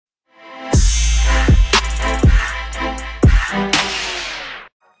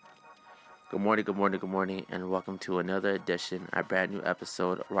Good morning, and welcome to another edition, a brand new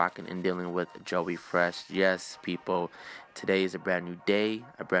episode, Rocking and Dealing with Joey Fresh. Yes, people, today is a brand new day,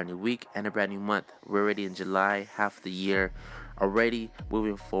 a brand new week, and a brand new month. We're already in July, half the year, already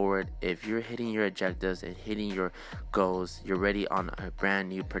moving forward. If you're hitting your objectives and hitting your goals, you're ready on a brand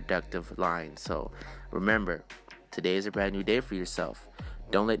new productive line. So remember, today is a brand new day for yourself.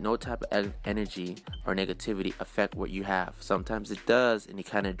 Don't let no type of energy or negativity affect what you have. Sometimes it does and it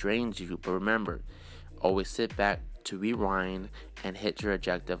kind of drains you. But remember, always sit back to rewind and hit your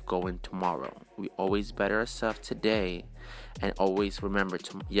objective going tomorrow. We always better ourselves today, and always remember,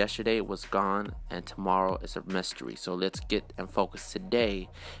 yesterday was gone and tomorrow is a mystery. So let's get and focus today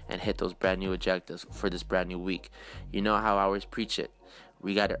and hit those brand new objectives for this brand new week. You know how I always preach it.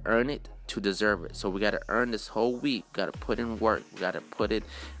 We got to earn it to deserve it. So we got to earn this whole week. Got to put in work. We got to put it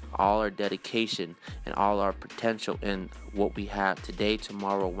all our dedication and all our potential in what we have today,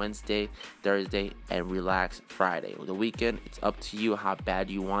 tomorrow, Wednesday, Thursday, and relax Friday. The weekend, it's up to you how bad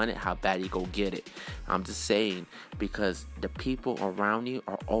you want it, how bad you go get it. I'm just saying, because the people around you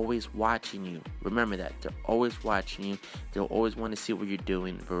are always watching you. Remember that. They're always watching you. They'll always want to see what you're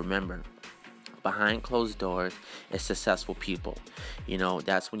doing. But remember, behind closed doors is successful people.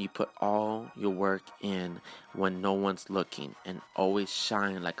 That's when you put all your work in when no one's looking, and always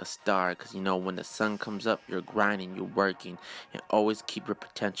shine like a star, because when the sun comes up, you're grinding, you're working, and always keep your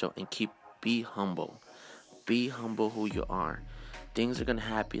potential and be humble. Be humble who you are. Things are going to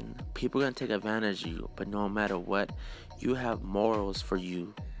happen. People are going to take advantage of you, but no matter what, you have morals for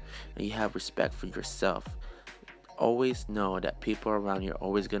you and you have respect for yourself. Always know that people around you are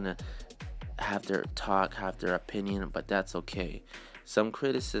always going to have their talk, have their opinion, but that's okay. Some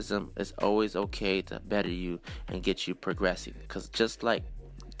criticism is always okay to better you and get you progressing, because just like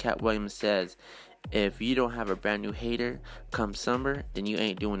Cat Williams says, if you don't have a brand new hater come summer, then you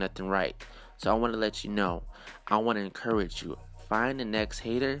ain't doing nothing right. So I want to let you know, I want to encourage you, find the next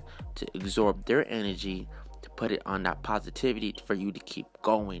hater to absorb their energy, to put it on that positivity for you to keep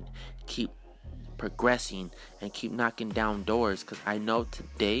going, keep progressing, and keep knocking down doors, because I know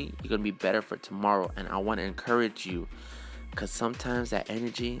today you're going to be better for tomorrow. And I want to encourage you, because sometimes that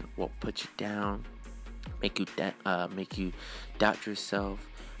energy will put you down, make you doubt yourself,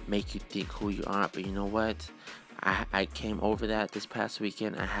 make you think who you aren't. But you know what, I came over that this past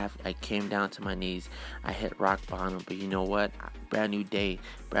weekend. I came down to my knees, I hit rock bottom. But you know what, brand new day,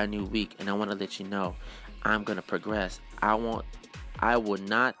 brand new week, and I want to let you know, I'm going to progress. I will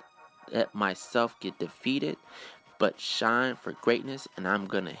not let myself get defeated, but shine for greatness, and I'm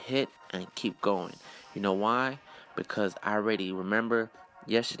gonna hit and keep going. You know why? Because I already remember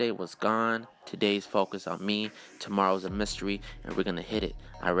yesterday was gone, today's focus on me, tomorrow's a mystery, and we're gonna hit it.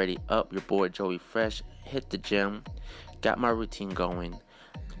 I already up your boy Joey Fresh, hit the gym, got my routine going,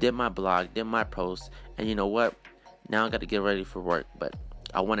 did my blog, did my post, and you know what? Now I gotta get ready for work. But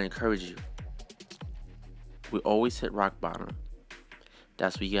I want to encourage you, we always hit rock bottom.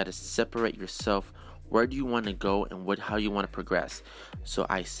 That's where you got to separate yourself. Where do you want to go and how you want to progress? So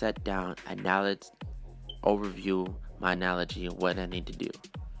I sat down, overview my analogy of what I need to do.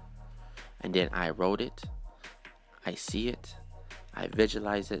 And then I wrote it. I see it. I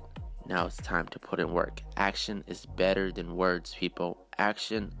visualize it. Now it's time to put in work. Action is better than words, people.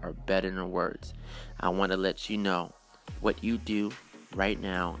 Action are better than words. I want to let you know what you do right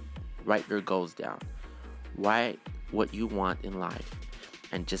now. Write your goals down. Write what you want in life.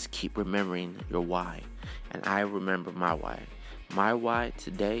 And just keep remembering your why. And I remember my why. My why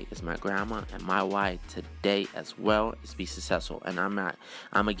today is my grandma, and my why today as well is be successful. And I'm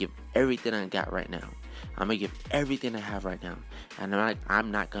gonna give everything I got right now. I'm gonna give everything I have right now. And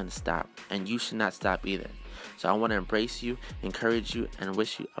I'm not gonna stop. And you should not stop either. So I want to embrace you, encourage you, and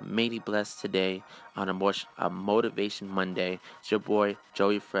wish you a mighty blessed today on a Motivation Monday. It's your boy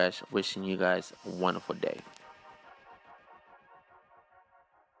Joey Fresh, wishing you guys a wonderful day.